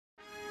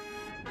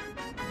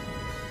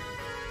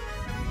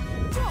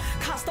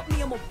Can't stop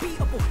me, I'm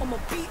unbeatable, I'm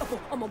unbeatable,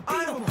 I'm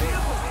unbeatable. I'm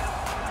unbeatable.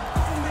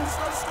 Couple minutes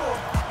not score.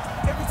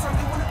 Every time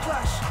they wanna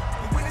clash,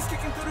 the winners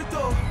kicking through the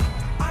door.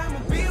 I am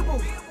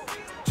unbeatable.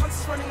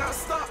 Chances running out of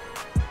stock,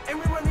 and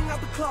we're running out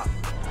the clock.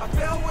 I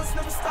fail once,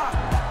 never stop.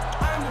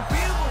 I am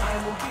unbeatable. I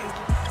am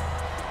unbeatable.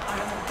 I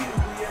am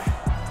unbeatable, yeah.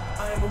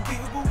 I am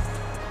unbeatable.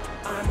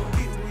 I am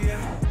unbeatable,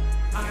 yeah.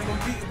 I am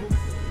unbeatable.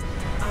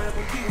 I am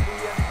unbeatable,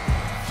 yeah.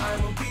 I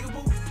am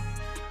unbeatable.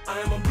 I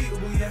am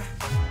unbeatable, yeah.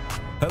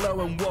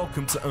 Hello and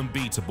welcome to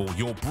Unbeatable,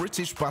 your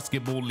British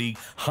Basketball League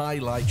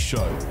highlight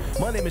show.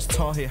 My name is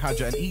Tahir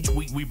Haja and each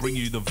week we bring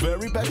you the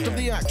very best of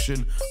the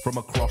action from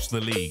across the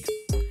league.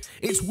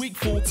 It's week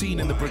 14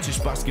 in the British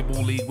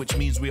Basketball League, which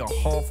means we are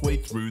halfway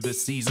through the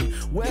season.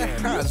 Where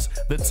has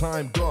the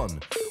time gone?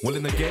 Well,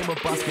 in the game of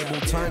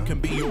basketball, time can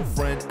be your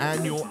friend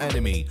and your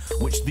enemy,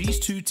 which these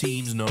two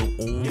teams know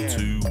all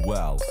too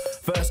well.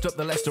 First up,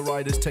 the Leicester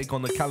Riders take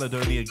on the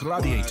Caledonia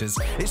Gladiators.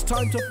 It's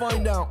time to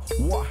find out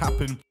what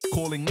happened.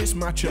 Calling this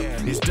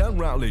matchup is Dan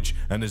Routledge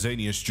and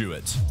Azania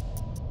Stewart.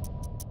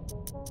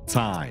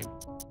 Time,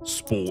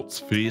 sport's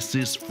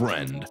fiercest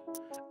friend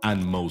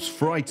and most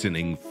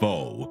frightening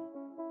foe.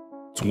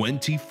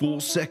 24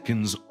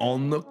 seconds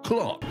on the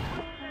clock.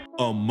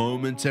 A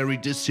momentary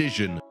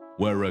decision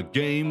where a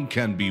game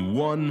can be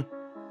won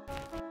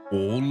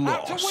or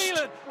lost. Out to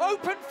Whelan,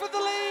 open for the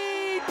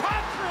lead.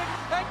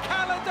 Patrick and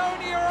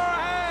Caledonia are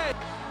ahead.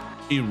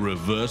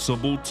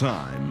 Irreversible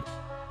time.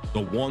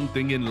 The one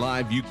thing in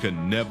life you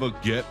can never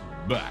get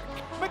back.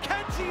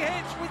 Mackenzie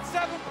hits with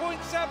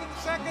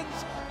 7.7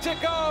 seconds to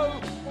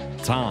go.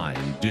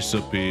 Time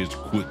disappears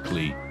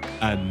quickly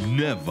and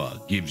never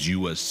gives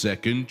you a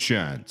second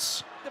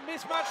chance. The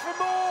mismatch for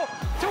Moore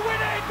to win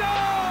it.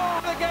 No!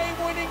 The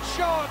game-winning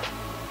shot.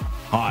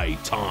 High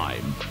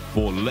time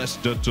for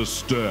Leicester to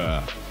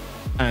stir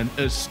and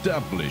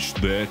establish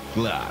their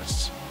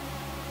class.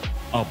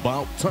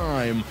 About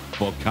time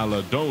for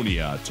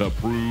Caledonia to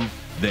prove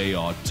they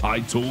are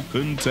title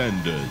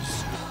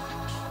contenders.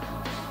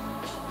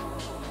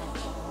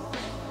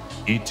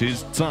 It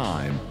is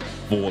time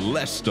for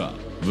Leicester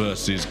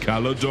versus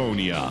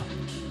Caledonia.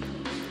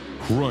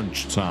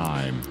 Crunch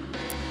time.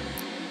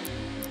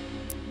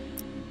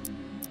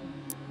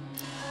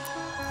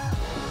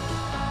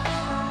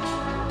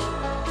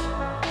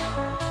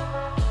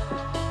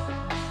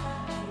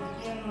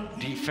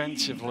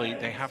 Defensively,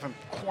 they haven't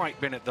quite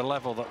been at the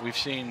level that we've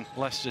seen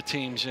Leicester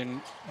teams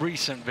in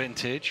recent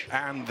vintage,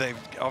 and they've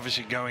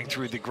obviously going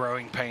through the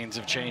growing pains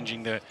of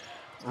changing the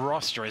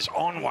roster as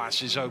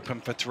Onwas is open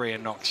for three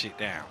and knocks it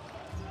down.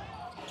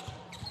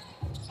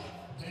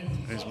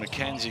 There's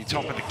Mackenzie,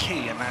 top of the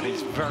key, and that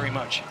is very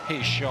much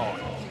his shot.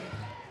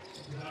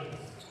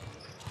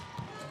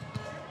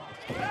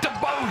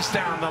 DeBose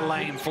down the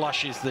lane,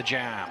 flushes the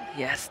jam.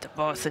 Yes,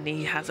 DeBose, and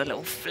he has a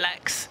little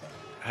flex.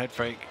 Head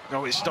fake.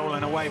 Oh, it's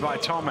stolen away by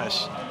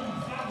Thomas.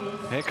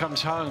 Here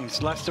comes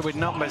Holmes. Leicester with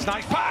numbers.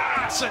 Nice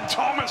pass, and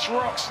Thomas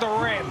rocks the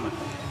rim.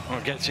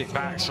 Well, gets it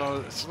back,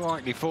 so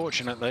slightly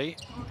fortunately,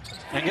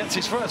 and gets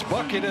his first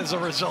bucket as a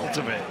result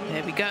of it.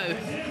 There we go.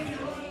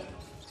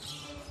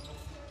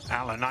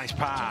 Allen, nice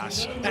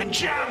pass, and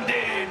jammed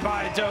in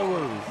by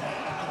Dowu.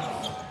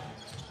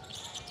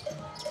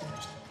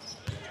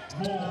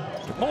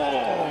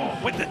 Moore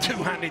with the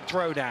two-handed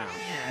throwdown.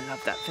 Yeah, I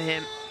love that for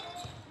him.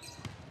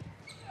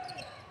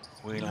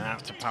 Wheeling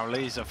out to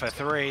Pauliza for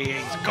three.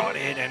 He's got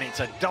it, and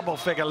it's a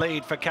double-figure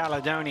lead for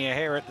Caledonia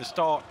here at the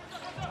start.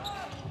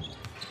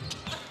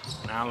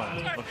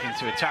 Allen looking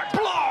to attack.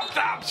 Blocked!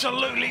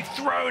 Absolutely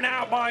thrown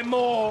out by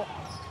Moore.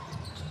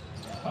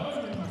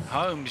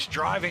 Holmes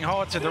driving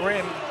hard to the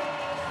rim.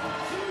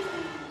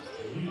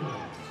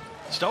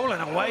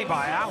 Stolen away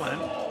by Allen.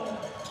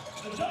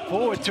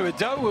 Forward to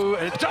Adowu,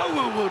 and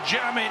Adowu will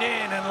jam it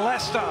in, and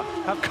Leicester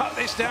have cut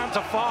this down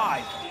to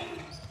 5.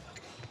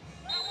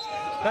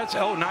 That's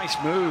a nice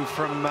move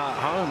from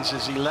Holmes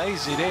as he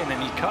lays it in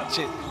and he cuts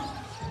it.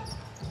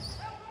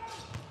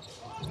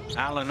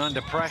 Allen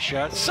under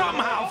pressure,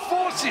 somehow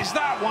forces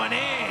that one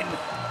in.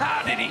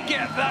 How did he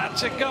get that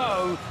to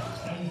go?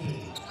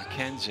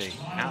 Mackenzie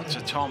out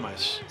to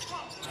Thomas.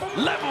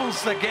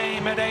 Levels the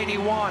game at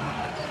 81.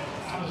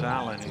 There's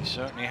Allen, who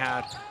certainly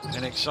had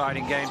an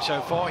exciting game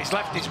so far. He's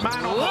left his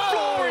man on the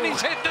floor and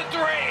he's hit the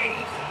three.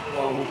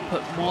 Whoa,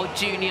 put Moore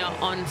Jr.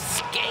 on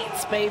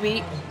skates,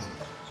 baby.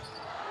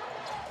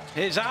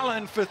 Here's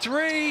Allen for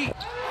three.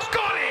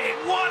 Got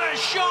it! What a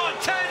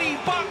shot! Teddy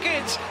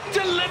buckets,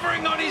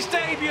 delivering on his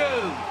debut.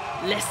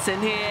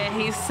 Listen here,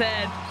 he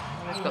said,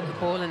 I've got the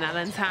ball in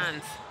Allen's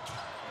hands.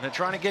 They're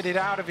trying to get it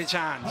out of his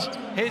hands.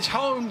 Here's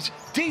Holmes,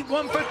 deep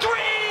one for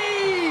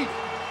three!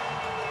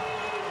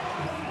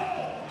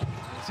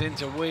 It's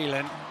into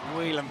Whelan.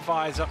 Whelan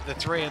fires up the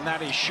three, and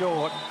that is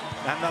short.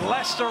 And the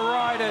Leicester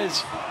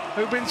Riders,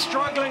 who've been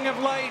struggling of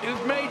late,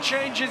 who've made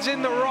changes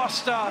in the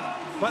roster,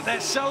 but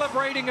they're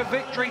celebrating a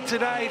victory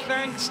today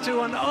thanks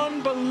to an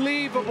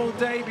unbelievable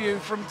debut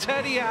from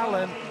Teddy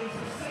Allen.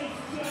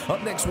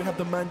 Up next, we have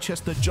the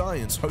Manchester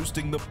Giants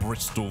hosting the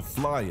Bristol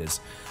Flyers.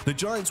 The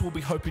Giants will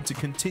be hoping to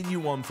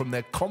continue on from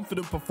their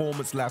confident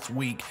performance last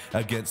week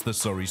against the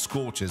Surrey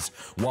Scorchers,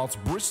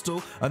 whilst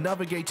Bristol are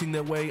navigating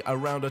their way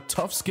around a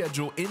tough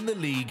schedule in the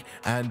league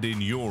and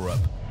in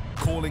Europe.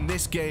 Calling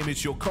this game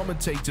is your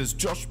commentators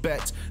Josh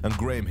Bett and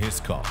Graham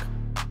Hiscock.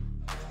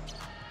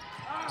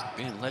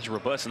 Being Ledger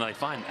reverse, and they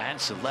find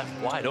Anderson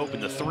left wide open.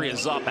 The three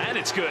is up, and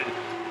it's good.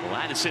 Well,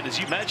 Anderson, as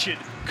you mentioned,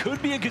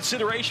 could be a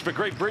consideration for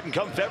Great Britain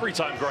come February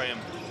time, Graham.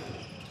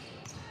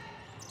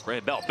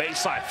 Graham Bell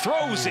baseline,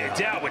 throws it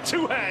down with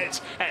two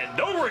hands and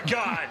no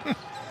regard.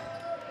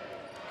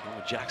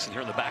 Jackson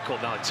here in the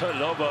backcourt now. They turn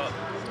it over.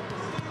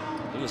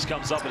 Lewis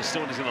comes up and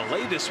still he's going to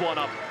lay this one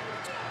up.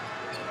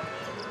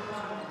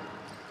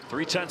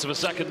 0.3 of a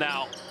second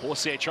now.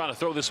 Boursier trying to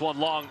throw this one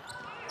long.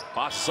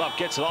 Passes up,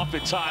 gets it off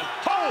in time.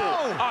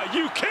 Oh! Are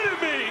you kidding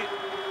me?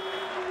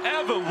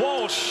 Evan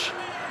Walsh.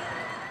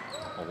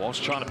 Well,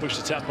 Walsh trying to push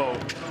the tempo.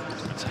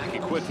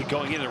 Attacking quickly,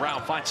 going in and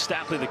around. Finds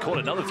Stapley. The court,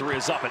 another three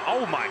is up. And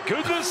oh my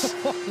goodness!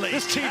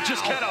 This team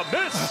just cannot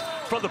miss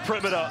from the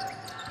perimeter.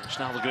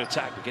 Now looking to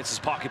attack, but gets his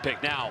pocket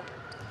pick now.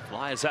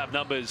 Flyers have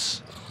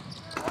numbers.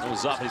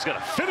 Goes up, and he's going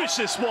to finish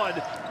this one.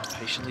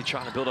 Patiently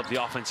trying to build up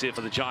the offense here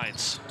for the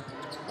Giants.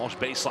 Walsh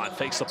baseline,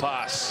 fakes the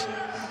pass.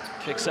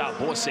 Kicks out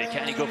Boursier.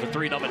 Can he go for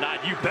three, number 9?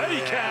 You bet he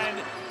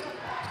can.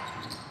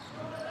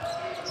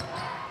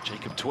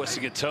 Jacob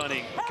twisting and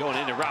turning, going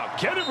in and around.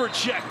 Get him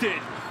rejected.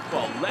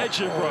 Well,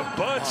 Legend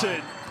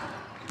Robertson.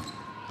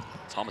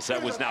 Thomas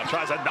Edwards now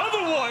tries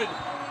another one.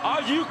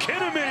 Are you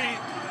kidding me?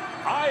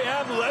 I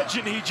am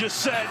Legend, he just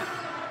said.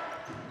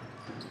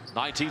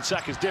 19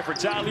 seconds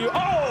difference. Alley.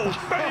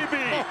 Oh,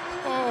 baby!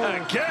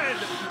 Again.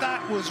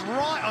 That was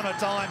right on a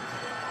dime.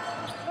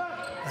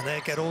 And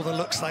they get all the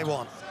looks they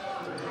want.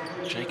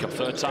 Jacob,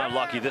 third time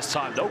lucky. This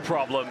time, no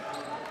problem.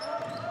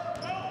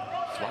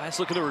 Flyers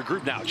looking to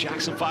regroup now.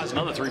 Jackson fires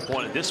another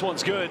three-pointer. This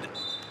one's good.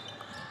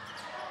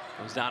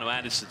 Goes down to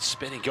Anderson,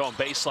 spinning, going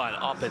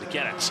baseline, up and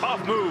again. A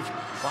tough move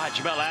by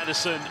Jamel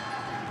Anderson.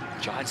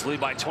 Giants lead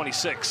by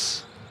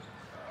 26.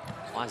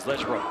 Lines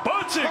Ledger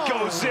Robertson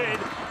goes in,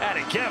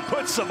 and again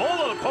puts them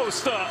all on the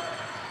poster. And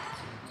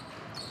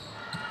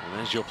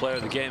there's your player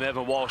of the game,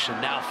 Evan Walsh.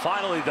 And now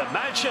finally the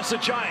Manchester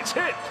Giants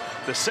hit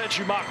the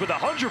century mark with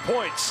 100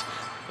 points.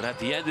 But at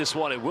the end of this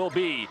one, it will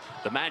be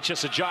the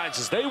Manchester Giants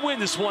as they win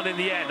this one in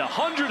the end,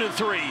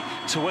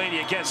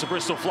 103-80 against the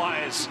Bristol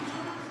Flyers.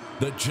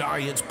 The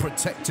Giants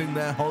protecting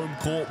their home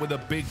court with a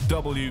big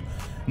W.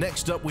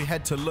 Next up, we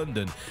head to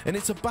London, and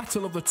it's a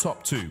battle of the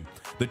top two.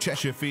 The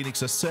Cheshire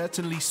Phoenix are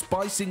certainly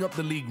spicing up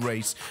the league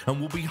race and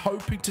will be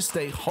hoping to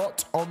stay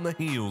hot on the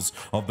heels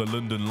of the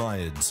London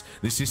Lions.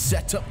 This is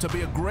set up to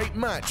be a great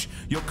match.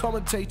 Your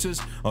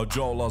commentators are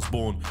Joel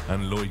Osborne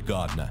and Lloyd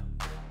Gardner.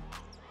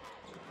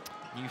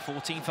 New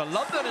 14 for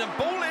London, and a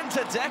ball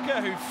into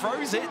Decker, who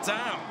throws it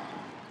down.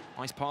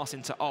 Nice pass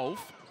into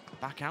Ulf,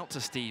 back out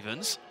to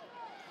Stevens.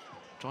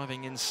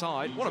 Driving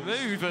inside, what a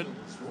move, and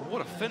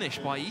what a finish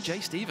by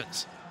E.J.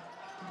 Stevens.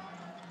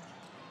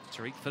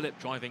 Tariq Phillip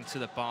driving to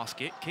the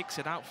basket, kicks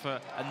it out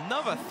for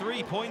another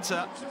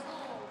three-pointer.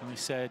 And we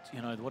said,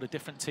 you know, what a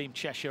different team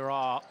Cheshire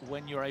are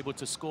when you're able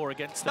to score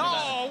against them.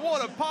 Oh,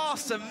 what a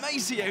pass to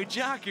Maceo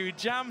Jack, who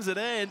jams it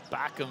in.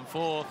 Back and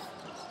forth.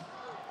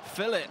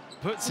 Phillip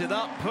puts it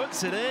up,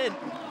 puts it in.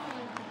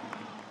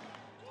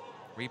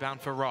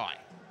 Rebound for Rye.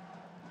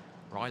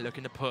 Rye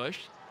looking to push.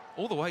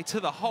 All the way to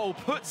the hole,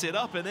 puts it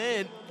up and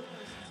in.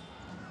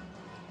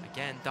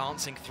 Again,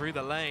 dancing through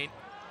the lane.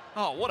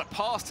 Oh, what a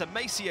pass to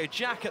Maceo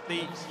Jack at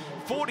the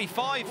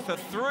 45 for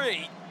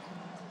three.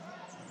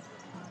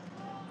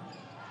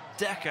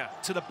 Decker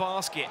to the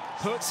basket,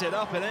 puts it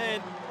up and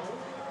in.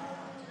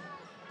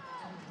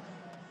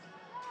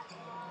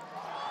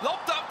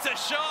 Lobbed up to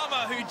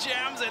Sharma, who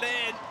jams it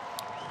in.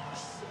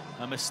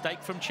 A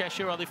mistake from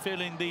Cheshire. Are they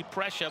feeling the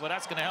pressure? But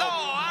that's going to help.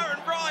 Oh, Aaron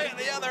Rye at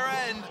the other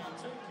end.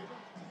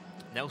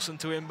 Nelson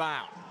to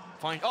inbound.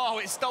 Oh,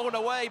 it's stolen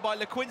away by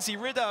LaQuincy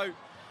Rideau.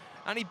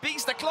 And he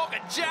beats the clock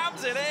and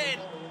jams it in.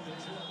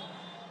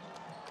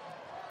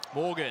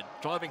 Morgan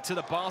driving to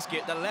the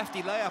basket. The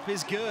lefty layup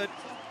is good.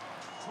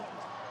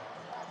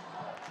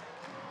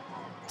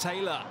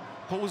 Taylor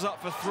pulls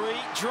up for three,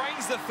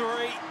 drains the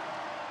three.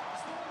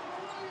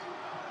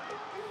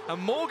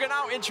 And Morgan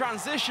out in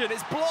transition.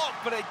 It's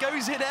blocked, but it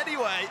goes in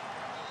anyway.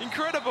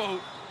 Incredible.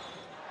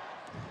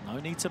 No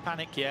need to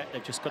panic yet.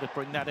 They've just got to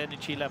bring that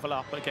energy level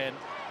up again.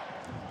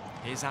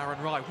 Here's Aaron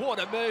Wright. What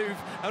a move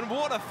and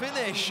what a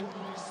finish.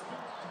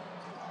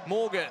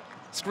 Morgan,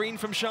 screen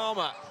from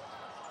Sharma.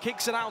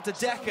 Kicks it out to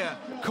Decker.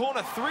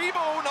 Corner three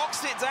ball,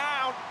 knocks it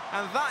down.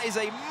 And that is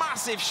a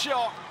massive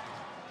shot.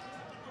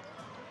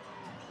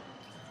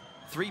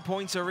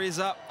 Three-pointer is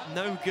up,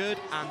 no good.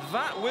 And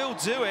that will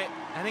do it.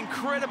 An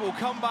incredible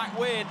comeback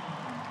win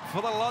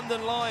for the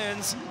London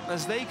Lions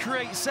as they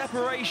create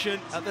separation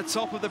at the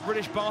top of the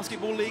British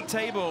Basketball League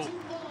table.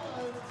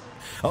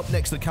 Up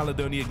next, the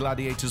Caledonia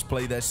Gladiators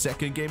play their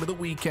second game of the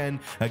weekend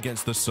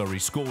against the Surrey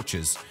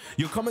Scorchers.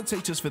 Your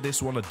commentators for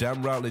this one are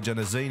Dan Routledge and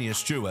Azania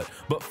Stewart,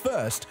 but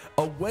first,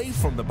 away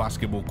from the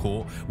basketball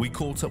court, we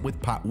caught up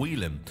with Pat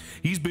Whelan.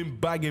 He's been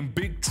bagging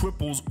big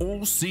triples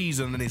all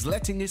season and is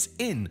letting us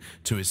in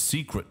to his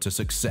secret to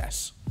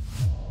success.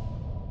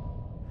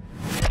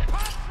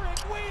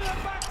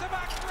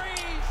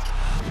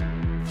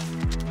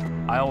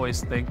 I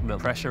always think the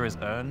pressure is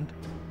earned.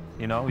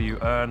 You know, you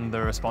earn the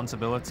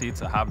responsibility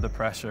to have the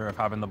pressure of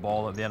having the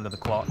ball at the end of the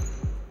clock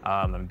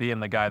and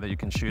being the guy that you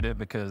can shoot it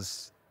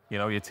because, you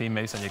know, your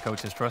teammates and your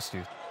coaches trust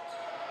you.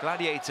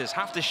 Gladiators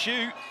have to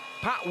shoot.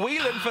 Pat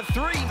Whelan for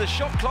three. The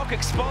shot clock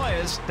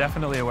expires.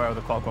 Definitely aware of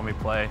the clock when we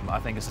play. I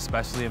think it's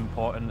especially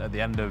important at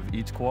the end of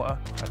each quarter,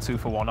 a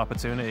 2-for-1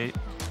 opportunity,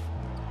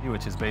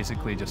 which is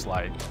basically just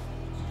like,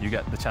 you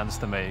get the chance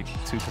to make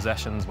 2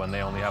 possessions when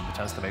they only have the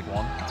chance to make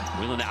 1.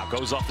 Whelan now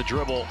goes off the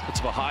dribble. It's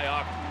a high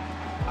arc.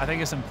 I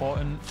think it's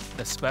important,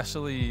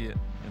 especially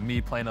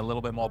me playing a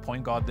little bit more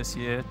point guard this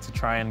year, to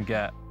try and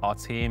get our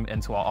team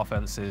into our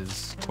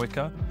offenses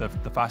quicker.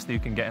 The faster you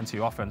can get into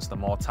your offense, the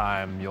more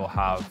time you'll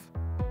have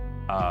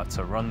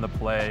to run the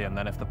play, and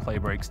then if the play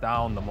breaks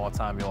down, the more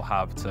time you'll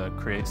have to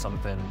create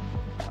something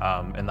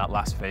in that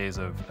last phase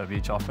of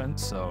each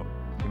offense. So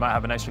you might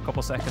have an extra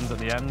couple seconds at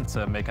the end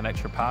to make an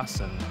extra pass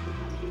and,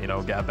 you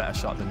know, get a better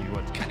shot than you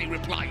would. Can he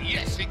reply?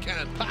 Yes, he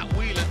can. Pat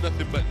Whelan,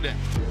 nothing but net.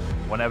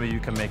 Whenever you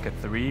can make a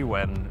 3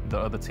 when the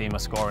other team are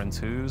scoring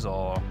 2s,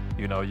 or,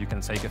 you know, you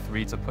can take a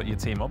 3 to put your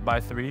team up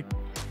by 3.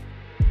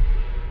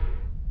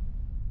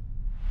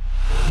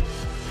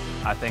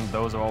 I think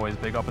those are always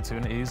big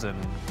opportunities and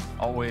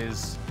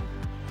always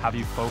have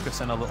you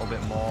focusing a little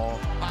bit more.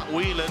 Pat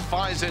Whelan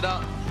fires it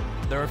up.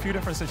 There are a few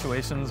different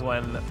situations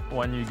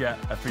when you get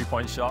a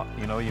 3-point shot.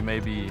 You know, you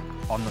may be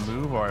on the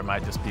move, or it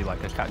might just be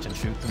like a catch and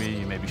shoot 3.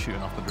 You may be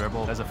shooting off the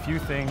dribble. There's a few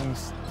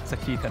things to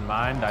keep in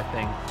mind. I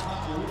think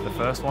the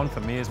first one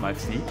for me is my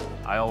feet.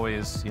 I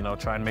always, you know,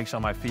 try and make sure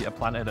my feet are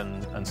planted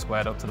and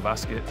squared up to the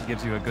basket. It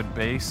gives you a good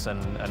base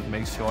and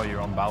makes sure you're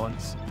on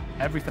balance.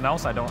 Everything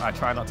else, I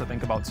try not to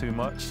think about too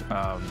much,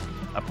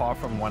 apart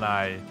from when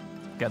I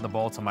get the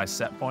ball to my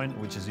set point,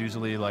 which is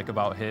usually like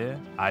about here.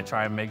 I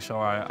try and make sure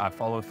I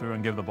follow through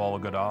and give the ball a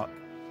good arc.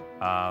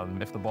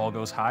 If the ball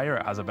goes higher,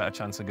 it has a better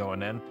chance of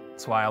going in.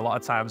 That's why a lot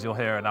of times you'll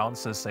hear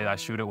announcers say I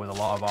shoot it with a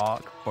lot of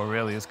arc, but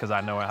really it's because I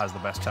know it has the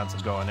best chance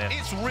of going in.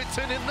 It's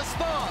written in the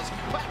stars.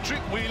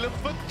 Patrick Whelan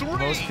for 3.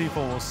 Most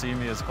people will see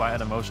me as quite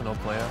an emotional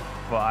player,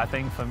 but I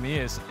think for me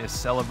it's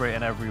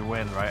celebrating every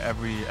win, right?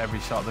 Every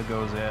shot that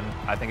goes in.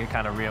 I think it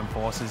kind of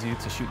reinforces you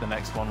to shoot the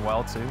next one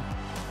well too.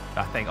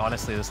 I think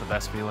honestly it's the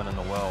best feeling in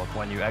the world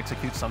when you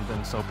execute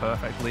something so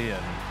perfectly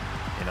and,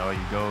 you know,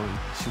 you go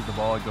shoot the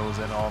ball, it goes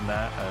in all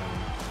net, and,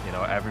 you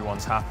know,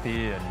 everyone's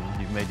happy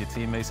and you've made your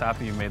teammates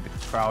happy, you've made the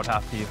crowd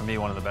happy. For me,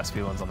 one of the best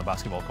feelings on the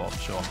basketball court, for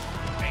sure.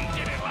 He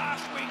did it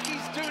last week,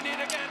 he's doing it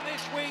again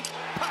this week.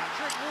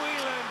 Patrick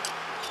Whelan.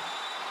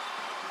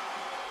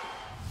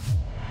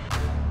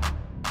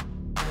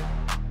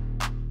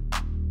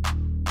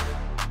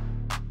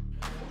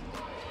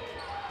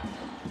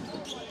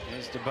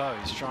 Here's DeBow,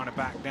 he's trying to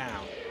back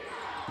down.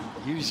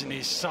 Using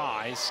his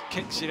size,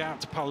 kicks it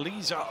out to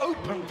Poliza,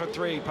 open for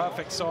 3,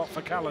 perfect start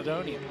for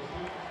Caledonia.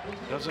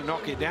 Doesn't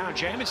knock it down.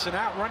 Jamison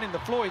out running the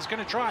floor. He's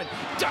going to try and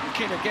dunk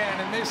it again,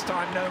 and this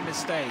time no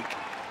mistake.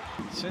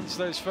 Since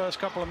those first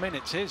couple of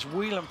minutes, here's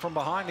Whelan from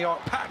behind the arc.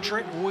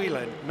 Patrick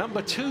Whelan,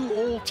 number 2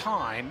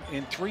 all-time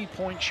in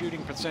 3-point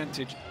shooting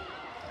percentage.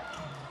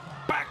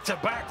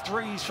 Back-to-back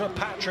 3s for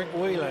Patrick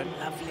Whelan.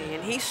 Lovely,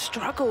 and he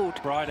struggled.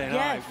 Friday night,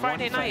 yeah,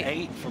 Friday 1 for night.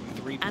 8 from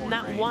 3-point And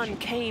that range. one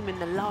came in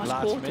the last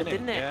quarter, minute,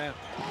 didn't it? Yeah.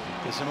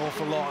 There's an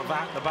awful lot of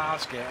at the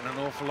basket and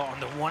an awful lot on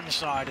the one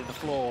side of the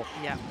floor.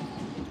 Yeah.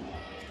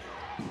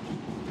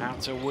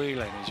 Out to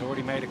Whelan, he's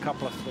already made a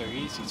couple of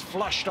 3s. He's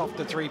flushed off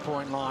the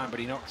 3-point line, but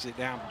he knocks it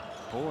down.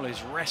 Ball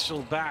is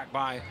wrestled back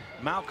by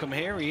Malcolm.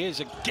 Here he is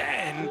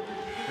again.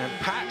 And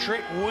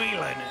Patrick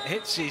Whelan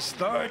hits his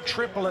 3rd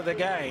triple of the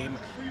game.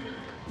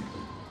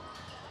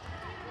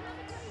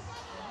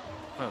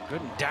 Well,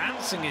 good,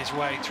 dancing his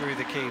way through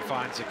the key,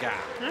 finds a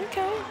gap.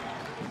 Okay.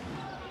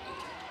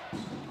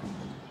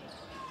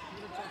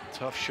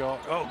 Tough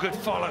shot. Oh, good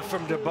follow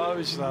from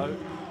DeBose, though.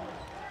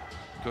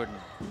 Good.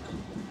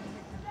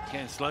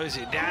 Again, slows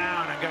it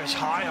down and goes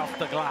high off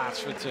the glass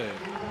for 2.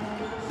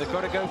 They've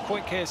got to go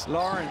quick here.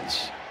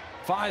 Lawrence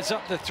fires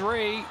up the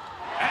 3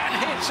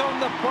 and hits on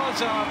the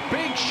buzzer.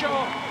 Big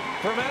shot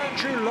from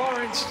Andrew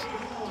Lawrence.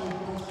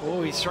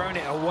 Oh, he's thrown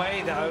it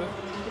away, though.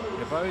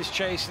 DeBose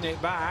chasing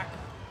it back.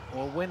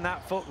 Will win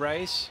that foot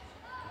race.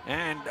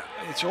 And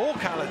it's all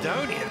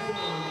Caledonia.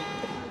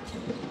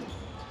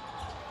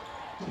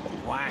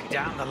 Wang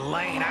down the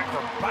lane,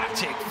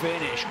 acrobatic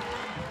finish.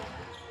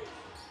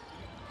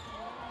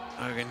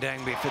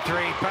 Ogundenbi for 3,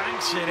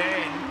 banks it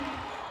in.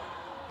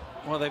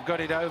 Well, they've got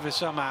it over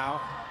somehow,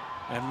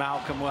 and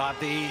Malcolm will have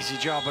the easy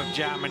job of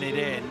jamming it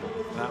in.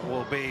 That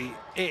will be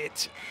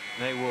it.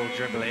 They will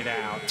dribble it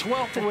out.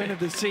 12th win of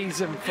the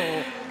season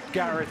for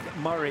Gareth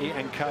Murray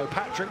and co.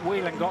 Patrick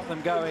Whelan got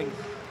them going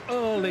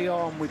early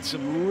on with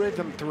some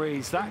rhythm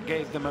threes. That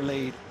gave them a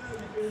lead.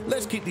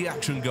 Let's keep the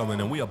action going,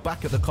 and we are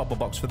back at the Copper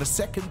Box for the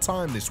second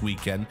time this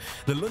weekend.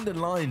 The London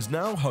Lions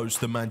now host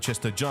the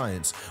Manchester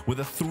Giants with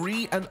a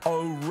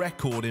 3-0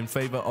 record in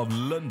favour of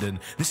London.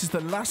 This is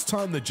the last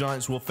time the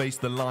Giants will face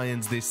the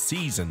Lions this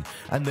season,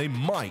 and they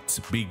might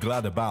be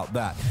glad about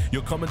that.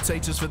 Your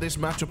commentators for this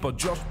matchup are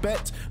Josh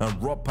Bett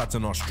and Rob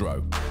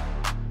Paternostro.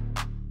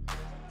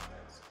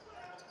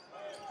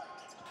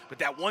 But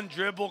that one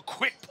dribble,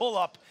 quick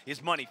pull-up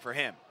is money for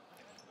him.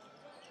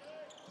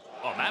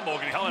 Oh, Matt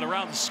Morgan coming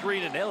around the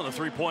screen and nailing a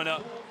three-pointer.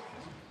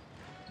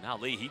 Now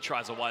Lee, he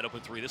tries a wide open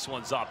three. This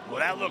one's up. Well,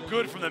 that looked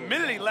good from the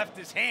minute he left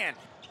his hand.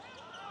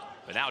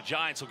 But now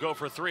Giants will go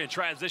for a three in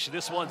transition.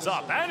 This one's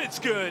up, and it's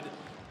good.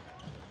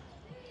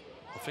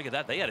 We'll figure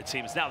that they had a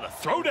team. It's now the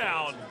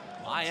throwdown.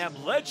 I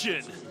am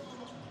legend.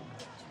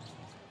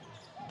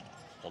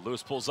 Well,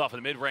 Lewis pulls off in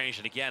the mid-range,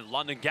 and again,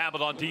 London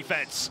gambled on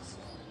defense.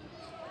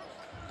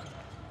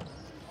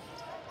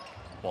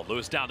 Well,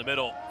 Lewis down the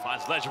middle,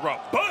 finds Legend Row.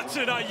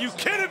 Bunton, are you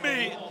kidding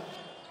me?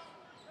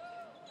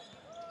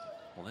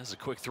 Well, there's a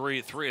quick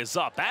three. Three is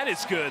up, and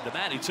it's good. The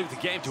man who took the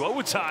game to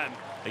overtime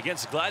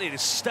against the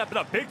Gladiators stepping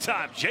up big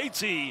time.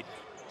 JT.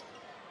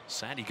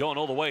 Sandy going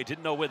all the way,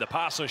 didn't know where the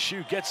pass or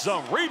shoot, gets his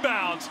own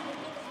rebound.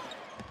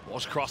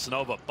 Walsh crossing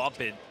over,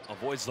 bumping,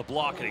 avoids the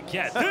block, and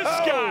again, this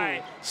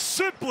guy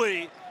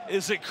simply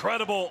is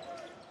incredible.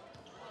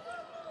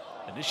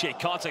 Initiate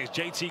contact as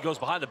JT goes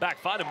behind the back,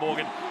 finding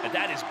Morgan, and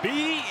that is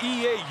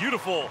BEA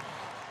beautiful.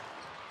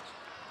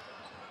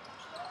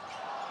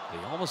 They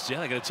almost,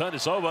 they're going to turn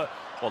this over.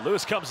 Well,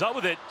 Lewis comes up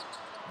with it.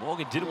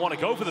 Morgan didn't want to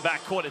go for the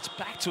backcourt. It's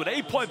back to an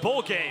 8-point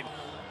ball game.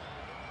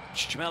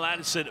 Jamel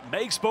Anderson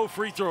makes both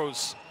free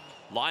throws.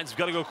 Lions have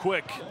got to go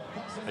quick.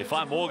 They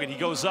find Morgan, he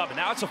goes up, and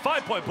now it's a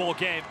 5-point ball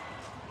game.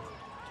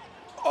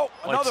 Oh,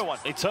 another one.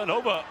 They turn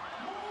over.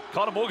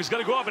 Connor Morgan's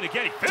going to go up, and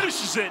again, he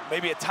finishes it.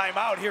 Maybe a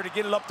timeout here to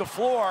get it up the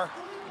floor.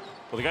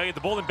 Well, they got to get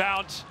the ball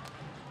inbound.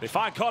 They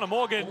find Connor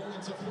Morgan.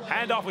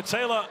 Handoff with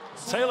Taylor.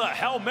 Taylor,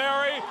 Hail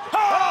Mary.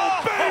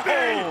 Oh,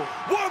 baby!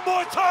 One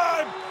more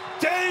time.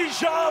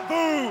 Deja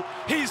vu.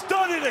 He's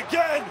done it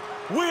again.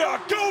 We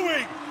are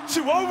going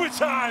to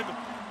overtime.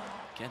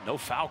 Again, no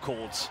foul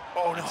calls.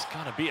 Oh, no. It's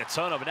going to be a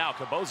turnover now.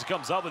 Caboza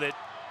comes up with it.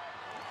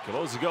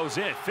 Caboza goes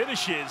in,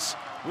 finishes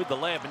with the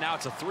layup, and now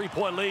it's a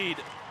 3-point lead.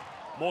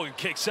 Morgan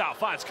kicks out,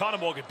 finds Connor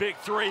Morgan, big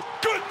three.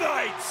 Good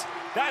night!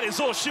 That is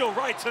all she'll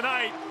write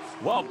tonight.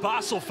 Well,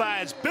 Basel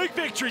fans, big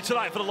victory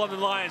tonight for the London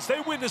Lions.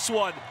 They win this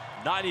one,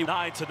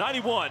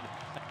 99-91.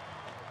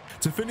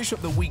 To finish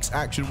up the week's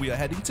action, we are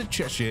heading to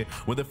Cheshire,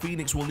 where the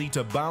Phoenix will need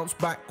to bounce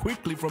back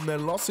quickly from their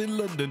loss in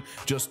London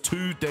just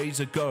 2 days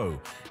ago.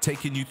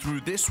 Taking you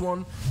through this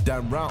one,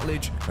 Dan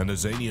Routledge and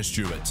Azania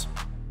Stewart.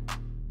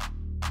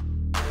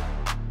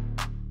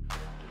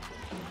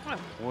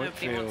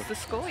 Nobody wants to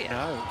score yet.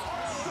 No.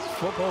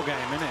 Football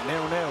game, isn't it?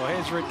 0-0.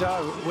 Here's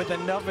Rideau with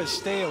another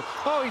steal.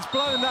 Oh, he's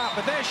blown that,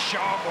 but there's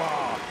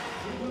Charbois.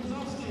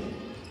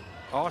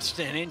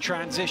 Austin in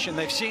transition.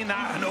 They've seen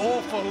that an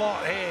awful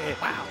lot here.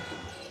 Wow.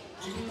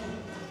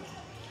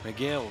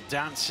 McGill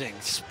dancing,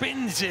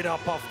 spins it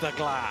up off the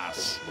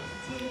glass.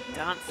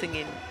 Dancing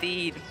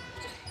indeed.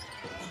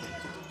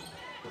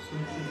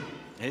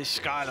 Here's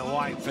Skylar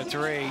White for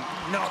three.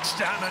 Knocks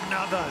down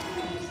another.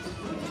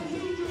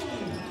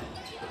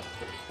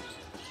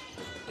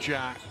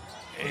 Jack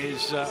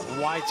is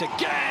White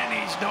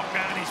again. He's knocked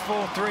down his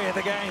 4th of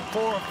the game,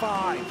 4 of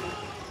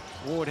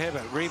 5. Ward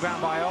Hibbert,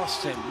 rebound by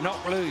Austin,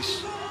 knocked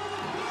loose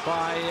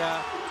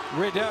by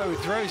Rideau,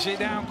 throws it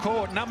down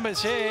court.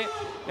 Numbers here,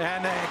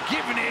 and they're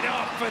giving it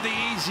up for the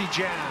easy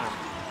jam.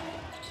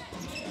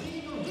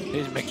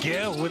 Here's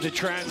McGill with the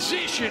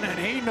transition, and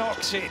he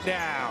knocks it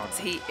down.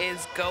 He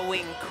is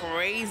going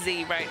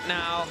crazy right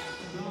now.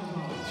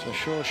 So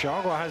sure,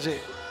 Charbois has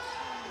it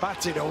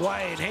batted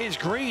away, and here's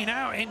Green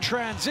out in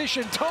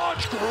transition.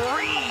 Taj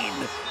Green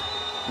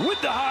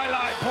with the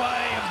highlight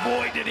play, and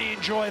boy, did he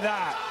enjoy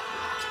that.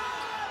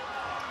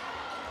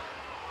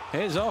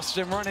 Here's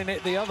Austin running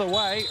it the other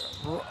way.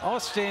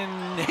 Austin,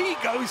 he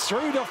goes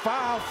through the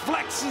foul,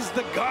 flexes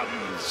the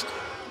guns.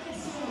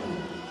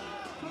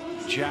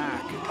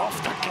 Jack off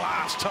the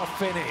glass, tough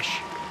finish.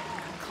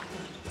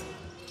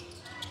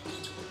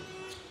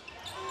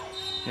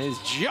 Here's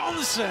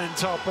Johnson,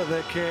 top of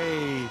the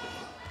key.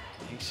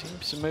 He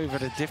seems to move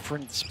at a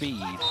different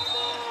speed. And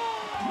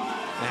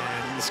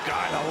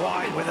Skylar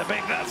White with a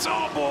big, that's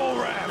all ball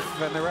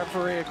ref. And the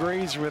referee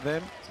agrees with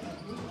him.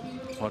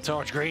 Well,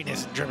 Taj Green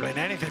isn't dribbling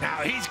anything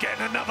out. He's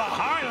getting another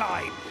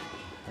highlight.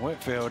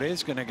 Whitfield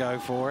is going to go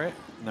for it.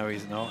 No,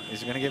 he's not.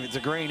 He's going to give it to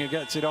Green, who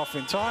gets it off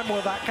in time.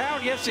 Will that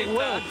count? Yes, it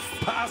will.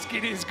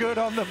 Basket is good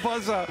on the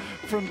buzzer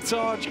from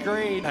Taj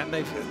Green. And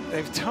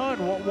they've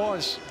turned what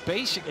was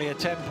basically a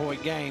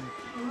 10-point game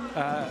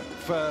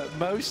for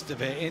most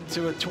of it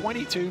into a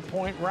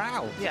 22-point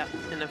row. Yeah,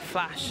 in a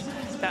flash.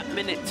 That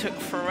minute took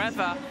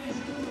forever.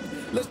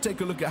 Let's take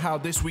a look at how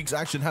this week's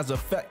action has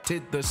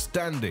affected the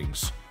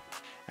standings.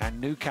 And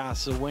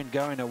Newcastle win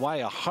going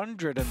away,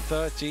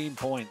 113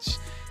 points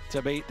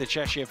to beat the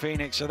Cheshire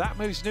Phoenix. So that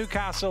moves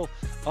Newcastle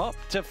up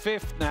to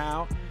 5th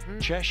now.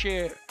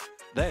 Cheshire,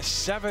 their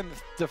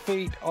 7th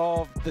defeat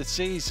of the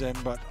season,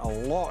 but a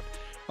lot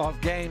of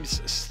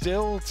games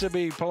still to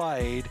be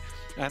played.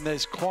 And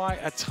there's quite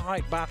a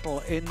tight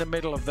battle in the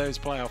middle of those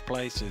playoff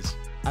places.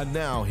 And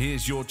now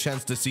here's your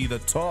chance to see the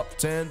top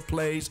 10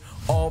 plays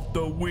of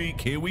the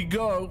week. Here we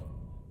go.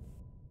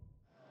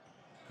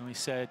 And we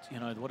said, you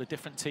know, what a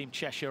different team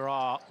Cheshire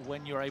are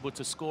when you're able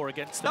to score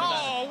against them.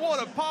 Oh,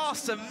 what a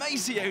pass to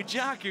Maceo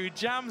Jack, who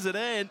jams it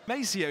in.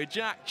 Maceo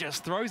Jack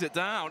just throws it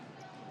down.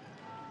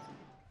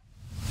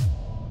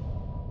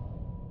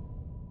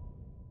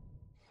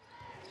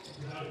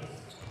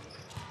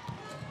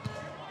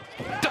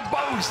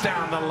 DeBose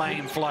down the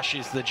lane,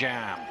 flushes the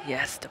jam.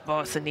 Yes,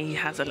 DeBose, and he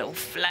has a little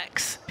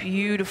flex.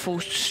 Beautiful,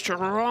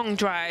 strong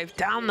drive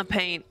down the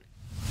paint.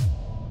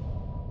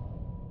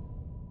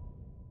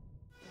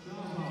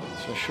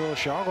 For sure,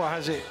 Shagwa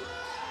has it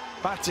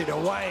batted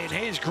away, and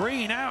here's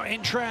Green out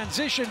in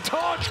transition.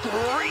 Taj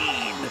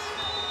Green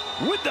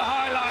with the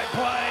highlight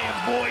play,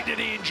 and boy, did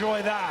he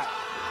enjoy that.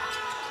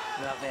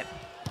 Love it.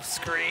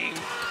 Scream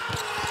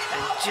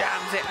and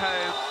jams it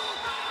home.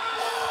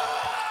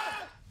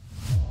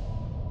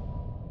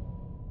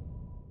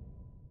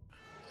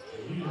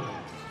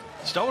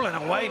 Stolen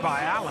away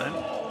by Allen.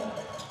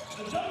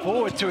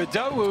 Forward to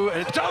Adowu,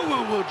 and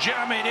Adowu will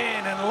jam it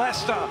in, and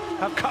Leicester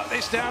have cut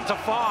this down to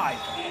 5.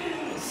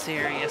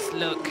 Serious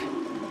look.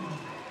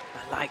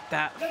 I like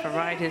that for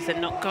riders and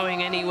not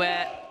going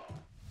anywhere.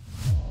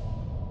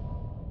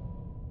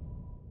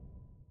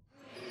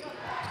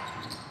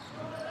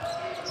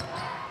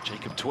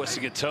 Jacob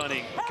twisting and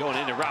turning, going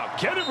in and out,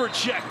 getting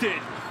rejected.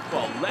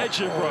 Well,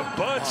 legend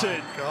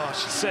Robertson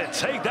said,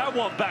 take that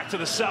one back to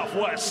the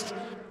southwest.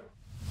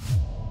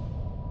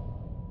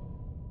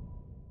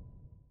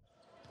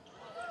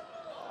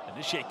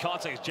 Initiate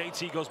contact as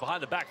JT goes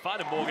behind the back,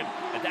 finding Morgan,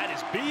 and that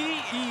is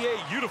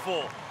BEA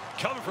beautiful.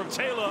 Coming from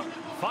Taylor,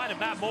 finding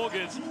Matt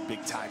Morgan.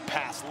 Big time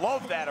pass.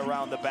 Love that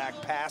around the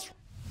back pass.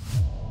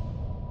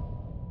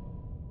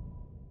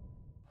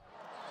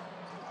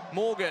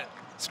 Morgan,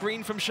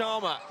 screen from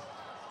Sharma.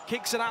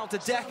 Kicks it out to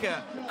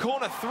Decker.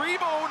 Corner 3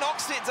 ball,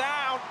 knocks it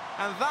down.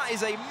 And that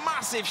is a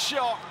massive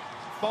shot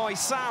by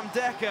Sam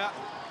Decker.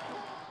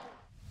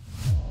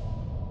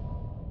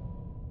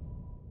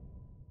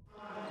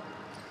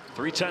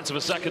 Three-tenths of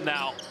a second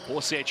now.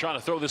 Borsier trying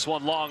to throw this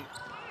one long.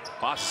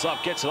 Passes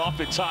up, gets it off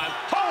in time.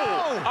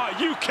 Oh!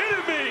 Are you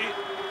kidding me?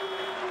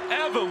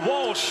 Evan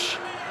Walsh.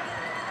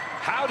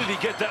 How did he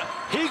get that?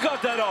 He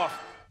got that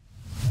off.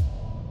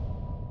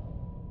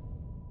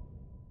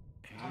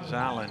 Here's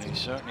Allen, who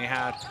certainly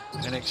had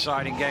an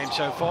exciting game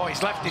so far.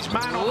 He's left his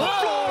man on the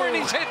floor, and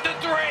he's hit the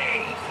 3.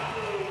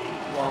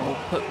 Well, we'll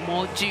put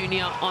more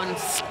Junior on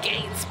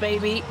skates,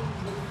 baby.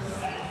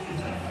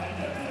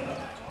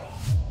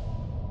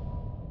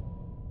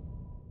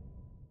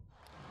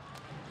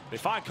 They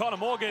find Connor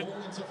Morgan.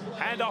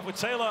 Hand off with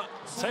Taylor.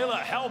 Taylor,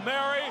 Hail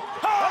Mary.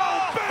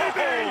 Oh,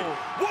 baby!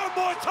 One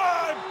more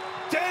time!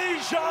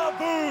 Deja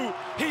vu!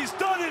 He's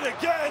done it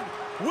again!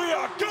 We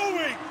are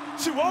going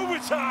to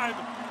overtime!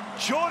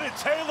 Jordan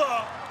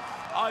Taylor,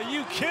 are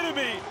you kidding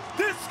me?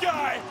 This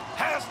guy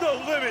has no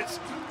limits.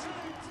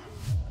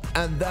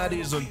 And that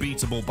is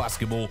Unbeatable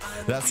Basketball.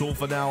 That's all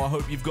for now. I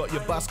hope you've got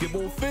your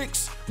basketball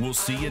fix. We'll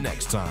see you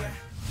next time.